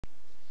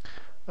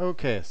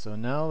Okay, so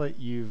now that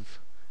you've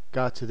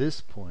got to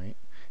this point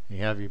and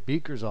you have your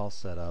beakers all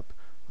set up,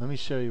 let me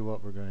show you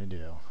what we're going to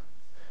do.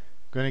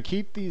 I'm going to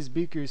keep these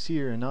beakers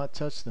here and not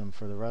touch them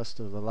for the rest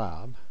of the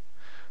lab.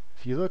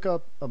 If you look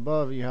up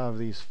above, you have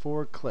these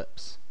 4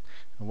 clips.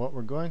 And what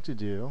we're going to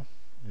do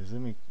is,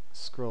 let me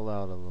scroll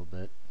out a little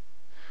bit.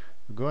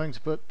 We're going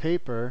to put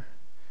paper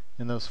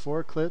in those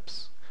 4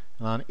 clips,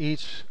 and on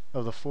each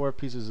of the 4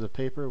 pieces of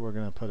paper we're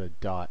going to put a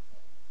dot.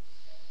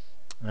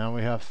 Now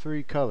we have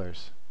 3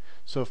 colors.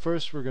 So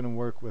first we're going to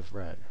work with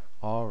red,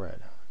 all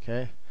red,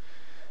 okay?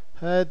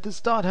 This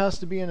dot has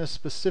to be in a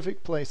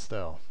specific place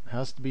though. It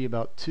has to be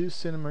about 2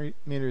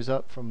 centimeters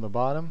up from the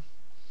bottom.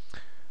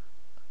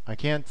 I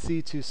can't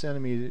see 2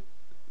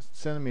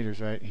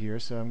 centimeters right here,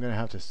 so I'm going to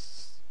have to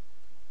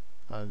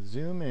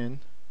zoom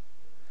in,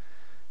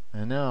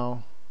 and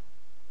now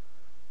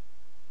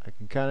I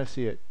can kind of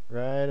see it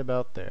right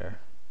about there.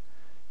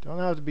 Don't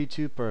have to be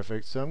too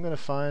perfect, so I'm going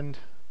to find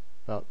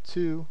about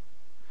 2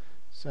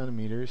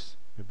 centimeters.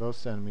 Both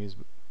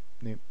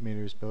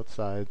centimeters, both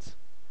sides.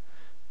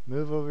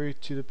 Move over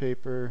to the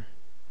paper,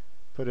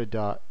 put a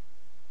dot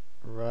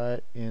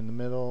right in the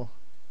middle,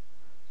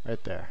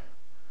 right there.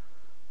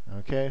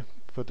 Okay,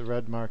 put the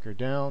red marker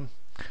down.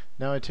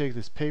 Now I take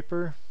this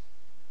paper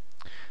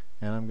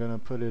and I'm going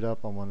to put it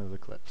up on one of the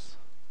clips.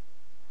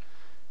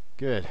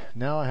 Good.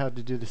 Now I have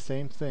to do the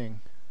same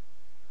thing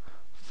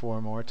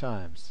 4 more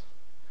times.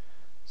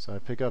 So I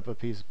pick up a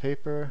piece of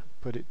paper,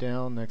 put it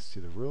down next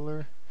to the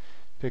ruler,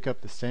 pick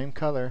up the same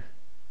color,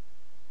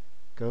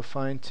 go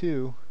find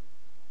 2,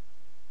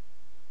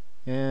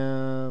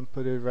 and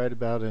put it right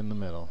about in the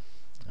middle.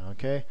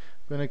 Okay,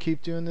 I'm going to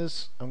keep doing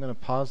this. I'm going to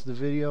pause the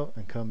video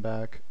and come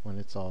back when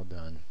it's all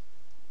done.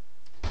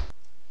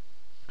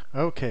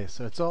 Okay,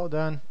 so it's all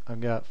done.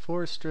 I've got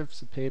 4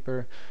 strips of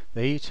paper.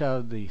 They each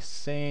have the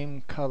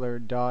same color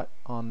dot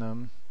on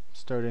them,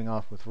 starting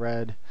off with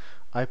red.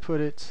 I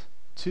put it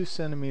 2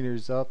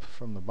 centimeters up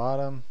from the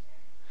bottom,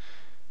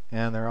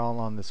 and they're all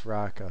on this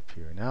rack up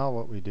here. Now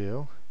what we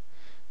do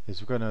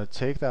is we're going to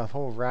take that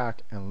whole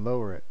rack and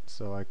lower it.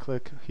 So I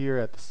click here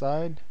at the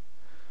side,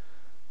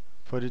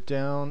 put it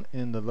down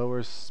in the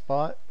lower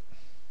spot,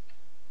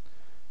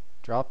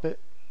 drop it,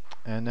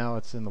 and now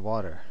it's in the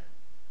water.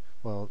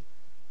 Well,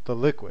 the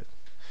liquid.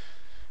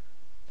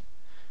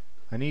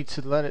 I need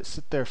to let it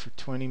sit there for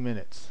 20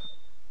 minutes.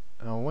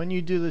 Now when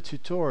you do the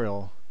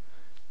tutorial,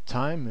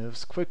 time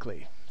moves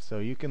quickly, so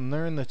you can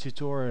learn the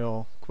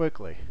tutorial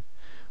quickly.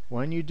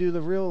 When you do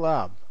the real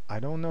lab, I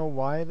don't know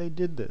why they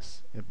did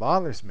this. It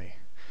bothers me.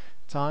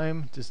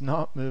 Time does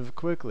not move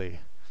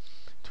quickly.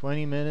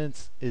 20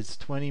 minutes is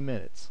 20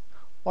 minutes.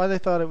 Why they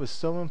thought it was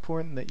so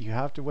important that you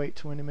have to wait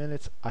 20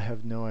 minutes, I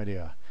have no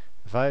idea.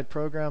 If I had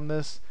programmed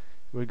this,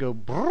 it would go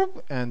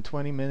brrrp, and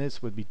 20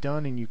 minutes would be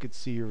done and you could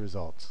see your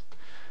results.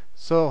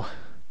 So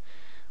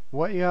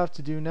what you have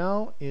to do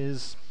now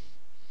is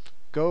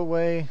go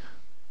away,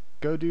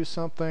 go do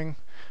something,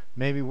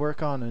 maybe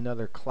work on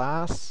another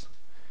class,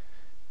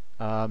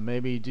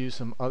 maybe do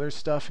some other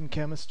stuff in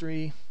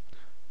chemistry.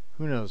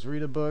 Who knows,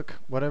 read a book,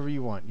 whatever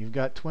you want. You've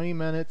got 20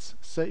 minutes,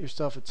 set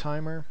yourself a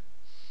timer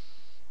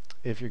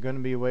if you're going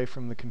to be away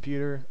from the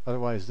computer,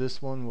 otherwise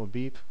this one will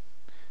beep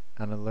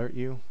and alert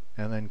you,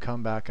 and then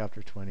come back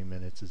after 20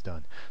 minutes is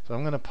done. So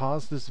I'm going to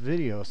pause this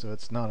video so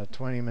it's not a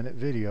 20-minute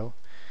video,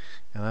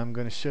 and I'm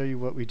going to show you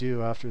what we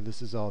do after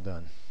this is all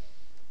done.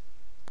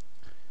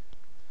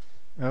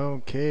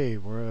 Okay,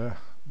 we're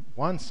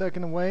 1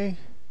 second away.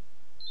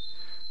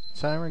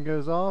 Timer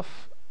goes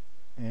off,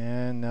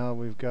 and now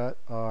we've got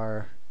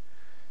our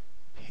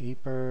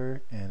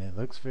paper and it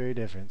looks very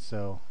different.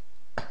 So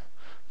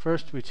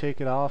first we take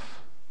it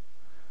off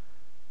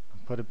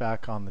and put it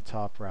back on the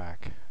top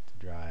rack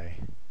to dry.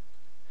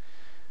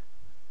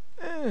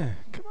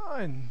 Come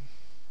on.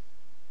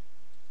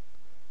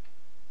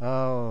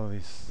 Oh,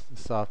 the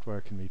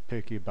software can be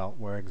picky about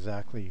where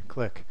exactly you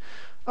click.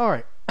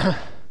 Alright,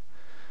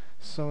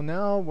 so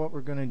now what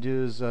we're going to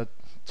do is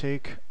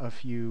take a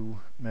few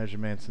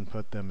measurements and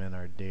put them in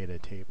our data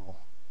table.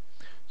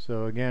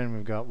 So again,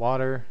 we've got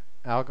water,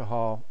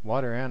 alcohol,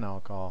 water and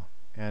alcohol,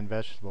 and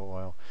vegetable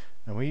oil,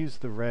 and we use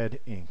the red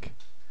ink.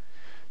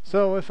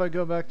 So if I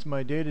go back to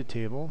my data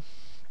table,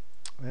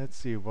 let's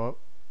see what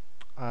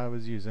I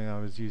was using. I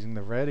was using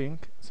the red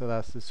ink, so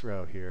that's this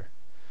row here.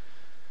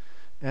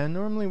 And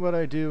normally what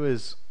I do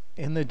is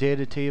in the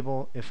data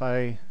table, if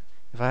I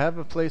have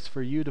a place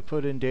for you to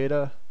put in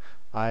data,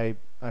 I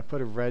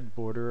put a red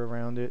border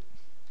around it.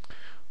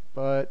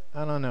 But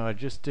I don't know, it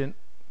just didn't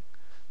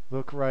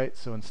look right,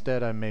 so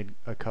instead I made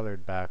a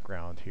colored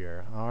background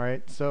here.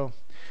 Alright, so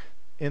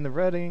in the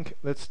red ink,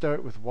 let's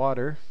start with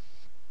water.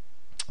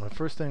 The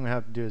first thing we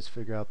have to do is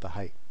figure out the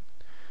height.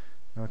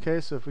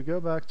 Okay, so if we go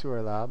back to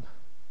our lab,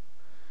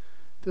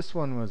 this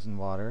one was in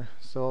water,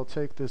 so I'll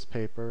take this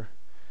paper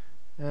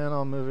and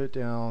I'll move it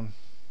down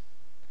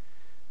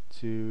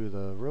to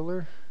the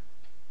ruler,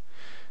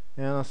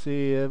 and I'll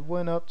see it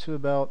went up to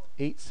about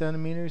 8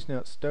 centimeters. Now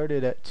it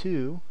started at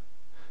 2,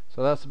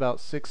 so that's about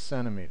 6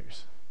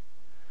 centimeters.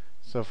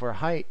 So for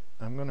height,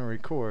 I'm going to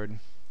record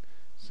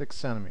 6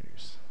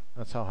 centimeters.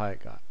 That's how high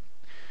it got.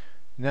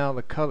 Now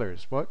the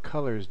colors. What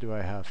colors do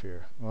I have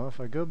here? Well, if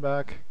I go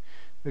back,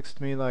 it looks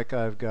to me like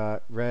I've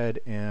got red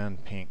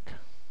and pink.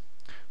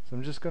 So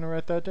I'm just going to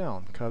write that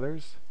down.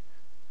 Colors,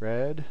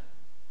 red,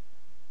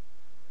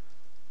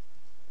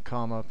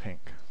 comma,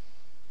 pink.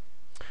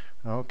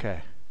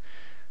 Okay.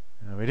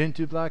 Now we didn't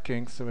do black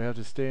ink, so we have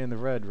to stay in the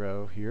red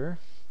row here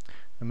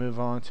and move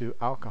on to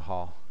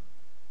alcohol.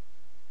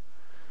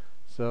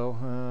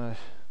 So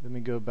let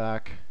me go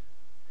back.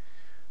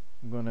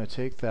 I'm going to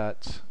take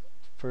that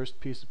first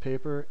piece of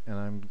paper and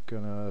I'm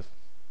going to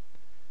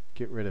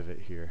get rid of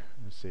it here.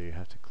 Let's see, you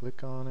have to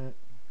click on it.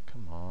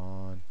 Come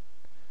on.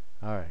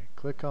 Alright,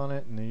 click on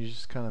it and then you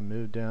just kind of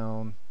move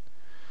down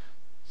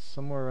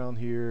somewhere around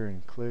here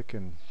and click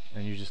and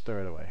you just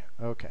throw it away.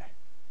 Okay.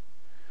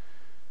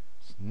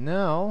 So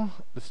now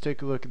let's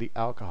take a look at the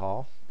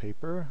alcohol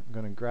paper. I'm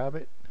going to grab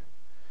it,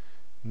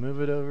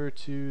 move it over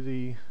to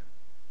the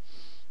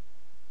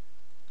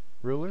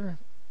ruler,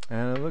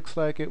 and it looks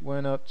like it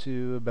went up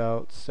to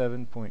about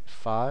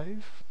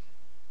 7.5.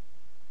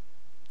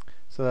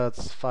 So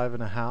that's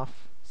 5.5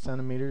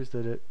 centimeters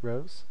that it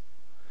rose.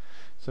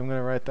 So I'm going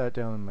to write that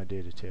down in my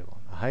data table.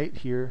 The height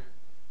here,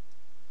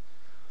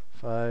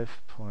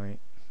 5.5.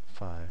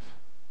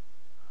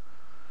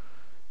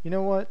 You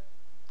know what?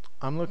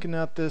 I'm looking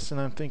at this and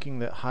I'm thinking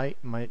that height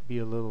might be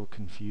a little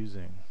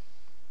confusing.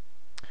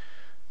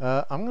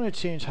 I'm going to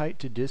change height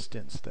to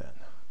distance then.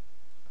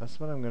 That's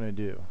what I'm going to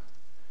do.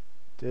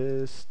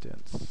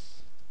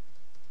 Distance.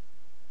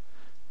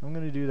 I'm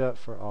going to do that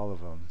for all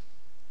of them.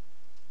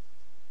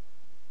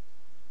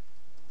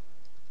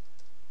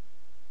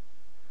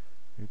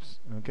 Oops.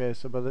 Okay,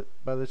 so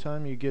by the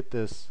time you get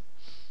this,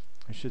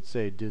 I should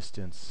say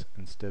distance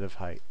instead of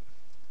height.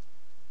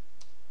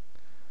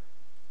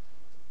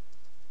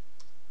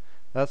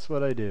 That's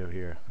what I do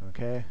here,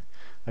 okay?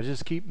 I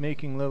just keep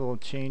making little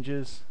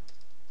changes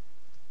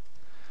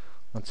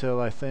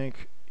until I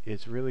think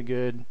it's really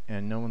good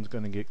and no one's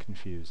going to get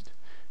confused.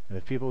 And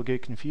if people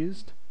get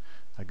confused,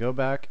 I go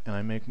back and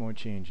I make more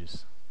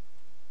changes.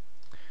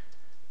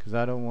 Because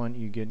I don't want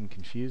you getting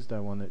confused. I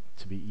want it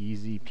to be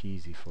easy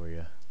peasy for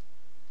you.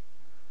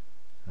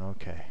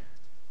 Okay.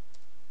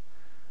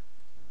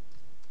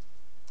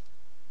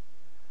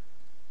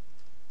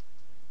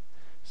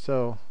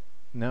 So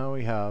now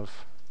we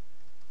have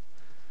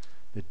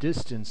the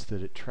distance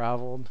that it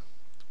traveled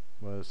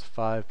was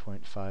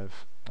 5.5.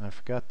 I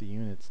forgot the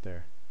units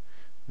there.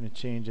 I'm going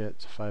to change it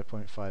to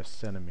 5.5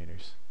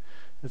 centimeters.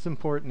 It's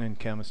important in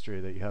chemistry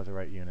that you have the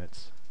right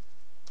units.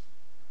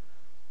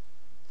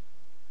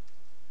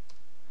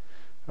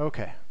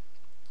 Okay.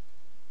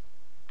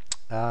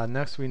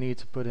 Next we need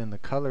to put in the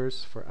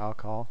colors for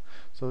alcohol.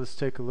 So let's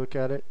take a look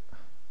at it.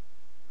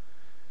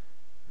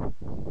 What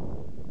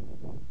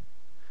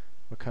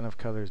kind of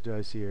colors do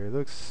I see here? It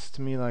looks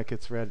to me like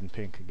it's red and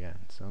pink again.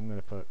 So I'm going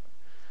to put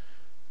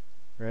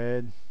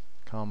red,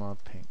 comma,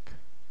 pink.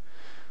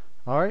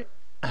 Alright.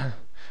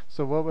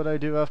 So what would I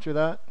do after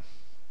that?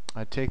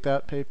 I take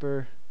that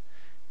paper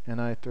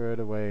and I throw it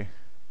away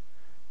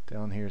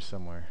down here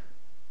somewhere.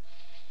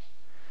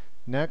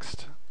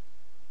 Next,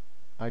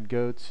 I'd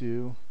go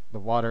to the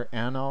water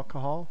and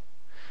alcohol,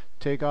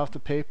 take off the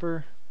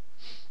paper,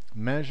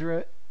 measure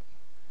it,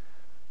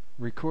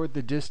 record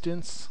the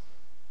distance,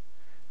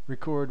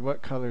 record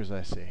what colors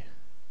I see.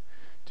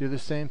 Do the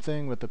same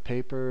thing with the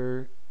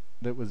paper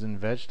that was in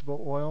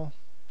vegetable oil.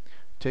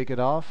 Take it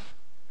off,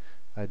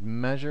 I'd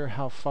measure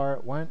how far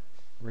it went,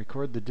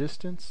 record the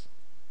distance,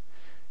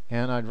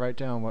 and I'd write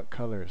down what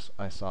colors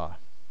I saw.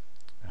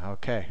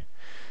 Okay,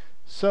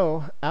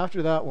 so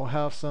after that we'll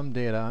have some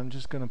data. I'm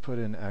just going to put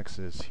in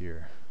X's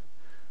here.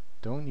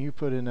 Don't you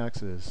put in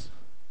X's.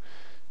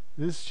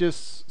 This is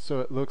just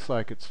so it looks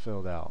like it's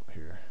filled out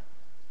here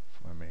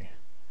for me.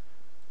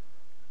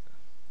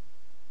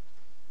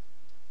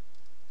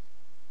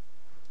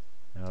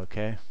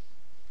 Okay,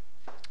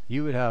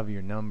 you would have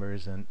your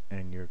numbers and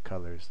your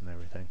colors and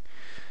everything.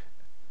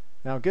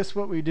 Now guess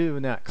what we do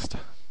next?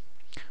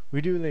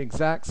 We do the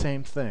exact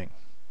same thing.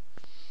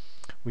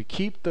 We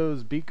keep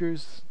those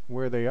beakers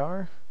where they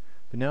are,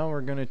 but now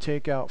we're going to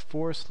take out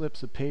 4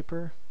 slips of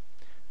paper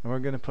and we're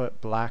going to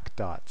put black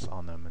dots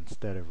on them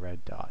instead of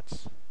red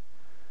dots.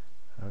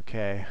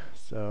 Okay,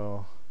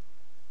 so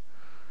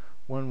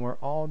when we're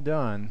all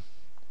done,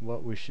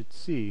 what we should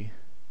see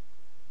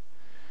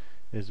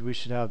is we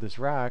should have this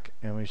rack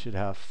and we should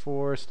have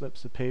 4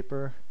 slips of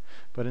paper,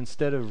 but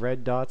instead of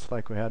red dots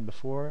like we had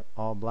before,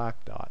 all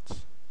black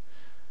dots.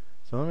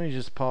 So let me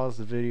just pause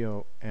the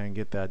video and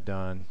get that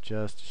done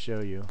just to show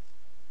you.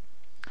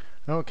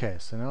 Okay,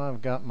 so now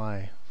I've got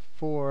my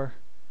 4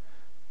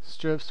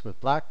 strips with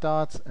black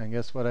dots, and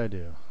guess what I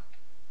do?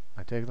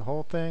 I take the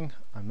whole thing,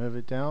 I move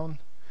it down,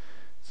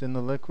 it's in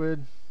the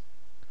liquid,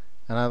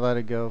 and I let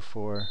it go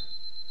for,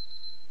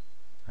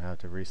 I have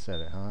to reset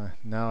it, huh?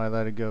 Now I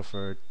let it go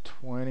for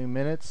 20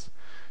 minutes.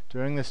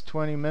 During this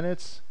 20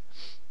 minutes,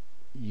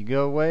 you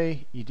go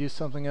away, you do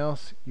something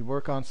else, you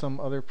work on some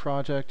other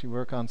project, you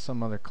work on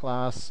some other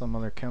class, some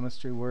other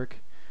chemistry work.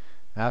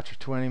 After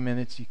 20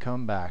 minutes you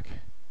come back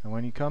And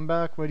when you come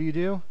back, what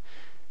do?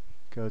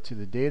 Go to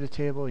the data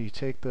table, you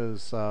take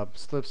those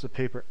slips of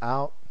paper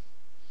out,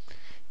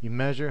 you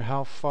measure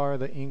how far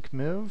the ink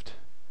moved.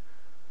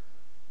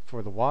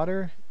 For the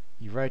water,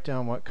 you write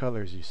down what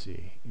colors you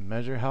see. You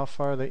measure how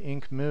far the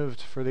ink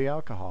moved for the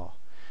alcohol.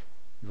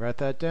 You write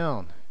that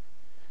down.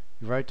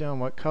 You write down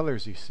what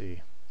colors you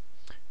see.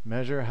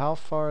 Measure how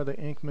far the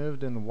ink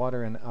moved in the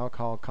water and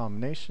alcohol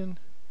combination.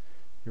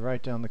 You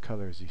write down the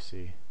colors you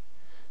see.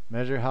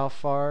 Measure how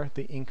far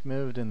the ink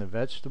moved in the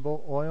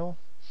vegetable oil,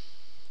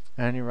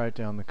 and you write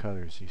down the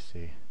colors you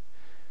see.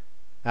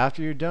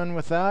 After you're done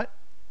with that,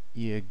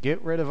 you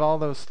get rid of all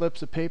those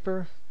slips of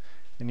paper,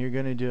 and you're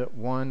going to do it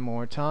one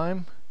more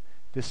time,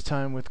 this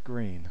time with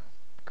green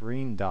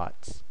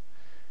dots.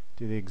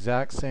 Do the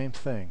exact same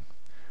thing.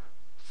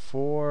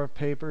 4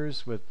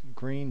 papers with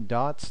green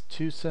dots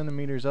 2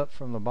 centimeters up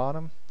from the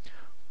bottom.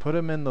 Put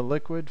them in the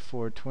liquid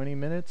for 20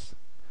 minutes.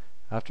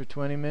 After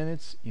 20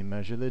 minutes, you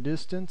measure the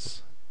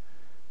distance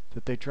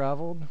that they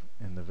traveled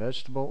in the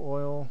vegetable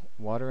oil,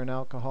 water and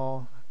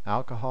alcohol,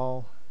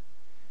 alcohol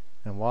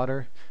and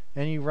water,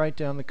 and you write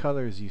down the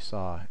colors you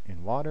saw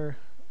in water,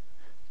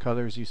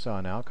 colors you saw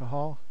in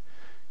alcohol,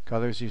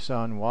 colors you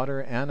saw in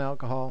water and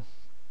alcohol,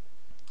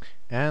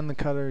 and the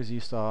colors you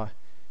saw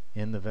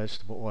in the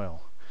vegetable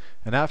oil.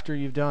 And after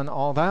you've done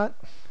all that,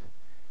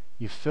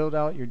 you've filled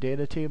out your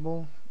data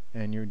table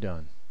and you're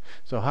done.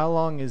 So how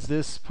long is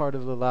this part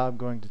of the lab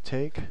going to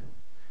take?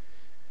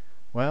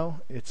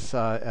 Well, it's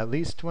at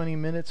least 20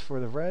 minutes for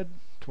the red,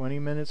 20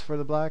 minutes for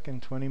the black,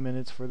 and 20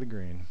 minutes for the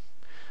green.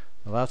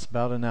 Well, that's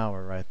about an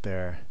hour right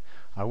there.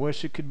 I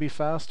wish it could be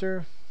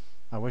faster.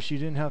 I wish you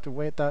didn't have to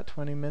wait that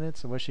 20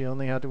 minutes. I wish you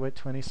only had to wait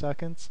 20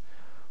 seconds.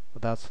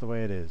 But that's the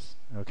way it is.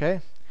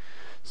 Okay?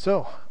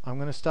 So, I'm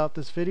going to stop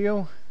this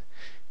video,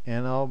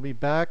 and I'll be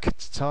back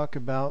to talk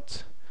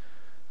about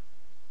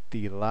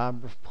the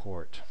lab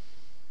report.